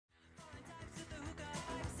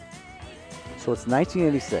So it's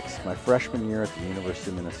 1986, my freshman year at the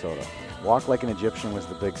University of Minnesota. Walk Like an Egyptian was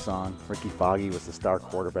the big song, Ricky Foggy was the star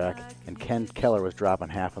quarterback, and Ken Keller was dropping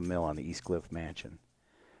 $500,000 on the East Cliff mansion.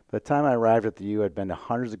 By the time I arrived at the U, I'd been to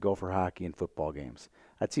hundreds of Gopher hockey and football games.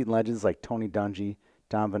 I'd seen legends like Tony Dungy,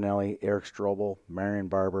 Tom Vanelli, Eric Strobel, Marion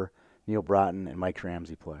Barber, Neil Broughton, and Mike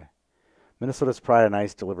Ramsey play. Minnesota's Pride and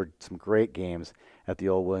Ice delivered some great games at the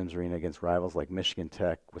old Williams Arena against rivals like Michigan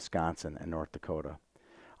Tech, Wisconsin, and North Dakota.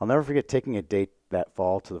 I'll never forget taking a date that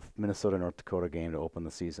fall to the Minnesota-North Dakota game to open the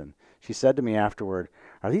season. She said to me afterward,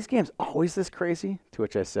 "Are these games always this crazy?" To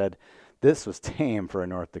which I said, "This was tame for a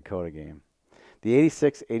North Dakota game." The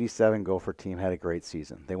 86-87 Gopher team had a great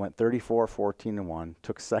season. They went 34-14-1,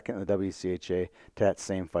 took second in the WCHA to that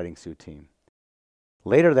same Fighting Sioux team.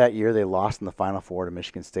 Later that year, they lost in the Final Four to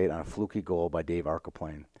Michigan State on a fluky goal by Dave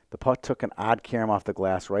Arcoplane. The puck took an odd carom off the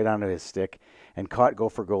glass right onto his stick and caught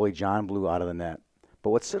Gopher goalie John Blue out of the net. But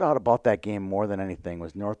what stood out about that game more than anything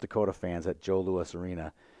was North Dakota fans at Joe Louis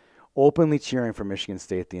Arena openly cheering for Michigan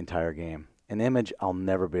State the entire game, an image I'll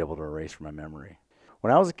never be able to erase from my memory.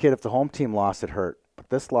 When I was a kid, if the home team lost, it hurt, but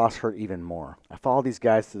this loss hurt even more. I followed these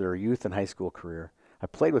guys through their youth and high school career. I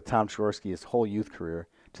played with Tom Chorsky his whole youth career.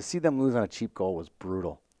 To see them lose on a cheap goal was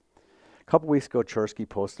brutal. A couple weeks ago, Chorsky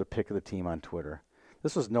posted a pic of the team on Twitter.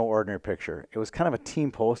 This was no ordinary picture. It was kind of a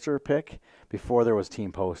team poster pic before there was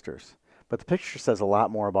team posters. But the picture says a lot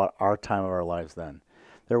more about our time of our lives then.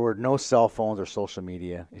 There were no cell phones or social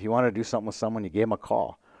media. If you wanted to do something with someone, you gave them a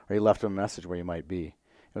call, or you left them a message where you might be. It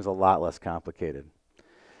was a lot less complicated.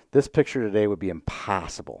 This picture today would be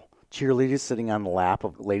impossible. Cheerleaders sitting on the lap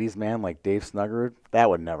of ladies' man like Dave Snuggerud, that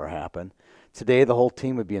would never happen. Today, the whole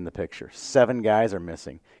team would be in the picture. 7 guys are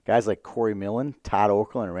missing. Guys like Corey Millen, Todd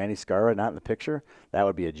Okerlund, and Randy Scarra not in the picture, that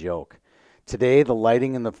would be a joke. Today, the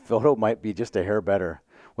lighting in the photo might be just a hair better.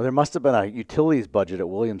 Well, there must have been a utilities budget at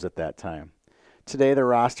Williams at that time. Today, the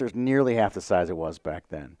roster is nearly half the size it was back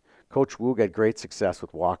then. Coach Woog had great success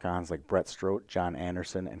with walk-ons like Brett Strout, John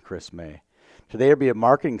Anderson, and Chris May. Today would be a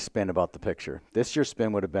marketing spin about the picture. This year's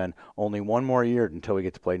spin would have been only one more year until we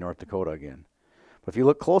get to play North Dakota again. But if you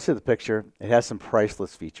look closely at the picture, it has some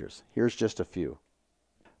priceless features. Here's just a few.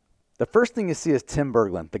 The first thing you see is Tim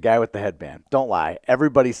Berglund, the guy with the headband. Don't lie,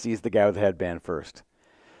 everybody sees the guy with the headband first.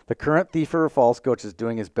 The current Thief River Falls coach is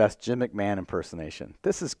doing his best Jim McMahon impersonation.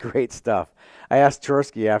 This is great stuff. I asked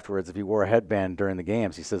Chorsky afterwards if he wore a headband during the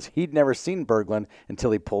games. He says he'd never seen Berglund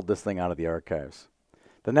until he pulled this thing out of the archives.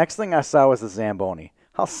 The next thing I saw was the Zamboni.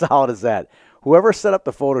 How solid is that? Whoever set up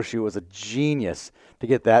the photo shoot was a genius to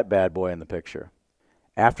get that bad boy in the picture.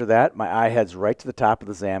 After that, my eye heads right to the top of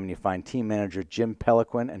the Zam, and you find team manager Jim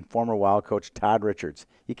Peliquin and former Wild coach Todd Richards.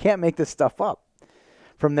 You can't make this stuff up.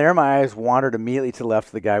 From there, my eyes wandered immediately to the left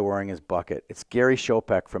of the guy wearing his bucket. It's Gary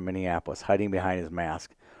Shopek from Minneapolis, hiding behind his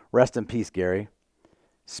mask. Rest in peace, Gary.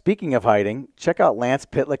 Speaking of hiding, check out Lance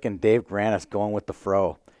Pitlick and Dave Granis going with the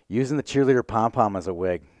fro, using the cheerleader pom-pom as a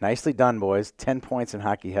wig. Nicely done, boys. 10 points in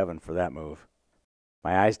hockey heaven for that move.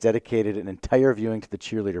 My eyes dedicated an entire viewing to the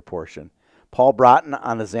cheerleader portion. Paul Broughton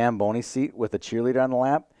on the Zamboni seat with a cheerleader on the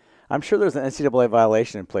lap. I'm sure there's an NCAA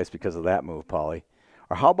violation in place because of that move, Paulie.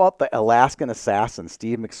 Or how about the Alaskan assassin,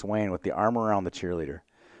 Steve McSwain, with the arm around the cheerleader?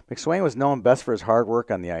 McSwain was known best for his hard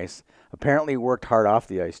work on the ice. Apparently he worked hard off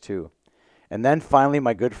the ice, too. And then finally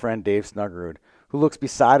my good friend Dave Snuggerud, who looks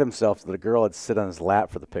beside himself that a girl had sit on his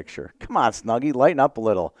lap for the picture. Come on, Snuggy, lighten up a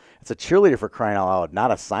little. It's a cheerleader for crying out loud,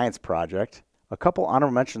 not a science project. A couple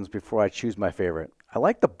honorable mentions before I choose my favorite. I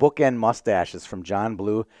like the bookend mustaches from John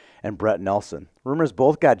Blue and Brett Nelson. Rumors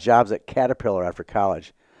both got jobs at Caterpillar after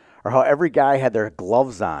college. Or how every guy had their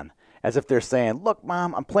gloves on, as if they're saying, "Look,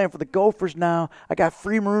 Mom, I'm playing for the Gophers now. I got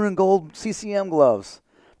free maroon and gold CCM gloves."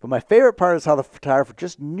 But my favorite part is how the photographer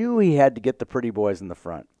just knew he had to get the pretty boys in the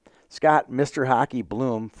front. Scott, Mr. Hockey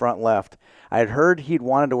Bloom, front left. I had heard he'd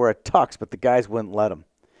wanted to wear a tux, but the guys wouldn't let him.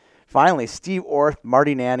 Finally, Steve Orth,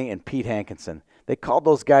 Marty Nanny, and Pete Hankinson. They called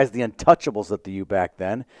those guys the untouchables at the U back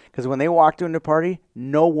then, because when they walked into a party,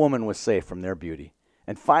 no woman was safe from their beauty.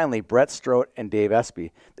 And finally, Brett Strout and Dave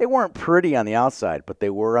Espy. They weren't pretty on the outside, but they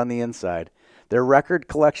were on the inside. Their record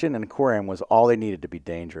collection and aquarium was all they needed to be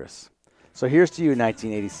dangerous. So here's to you,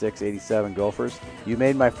 1986-87 Gophers. You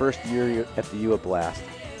made my first year at the U a blast.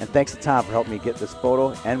 And thanks to Tom for helping me get this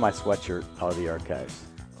photo and my sweatshirt out of the archives.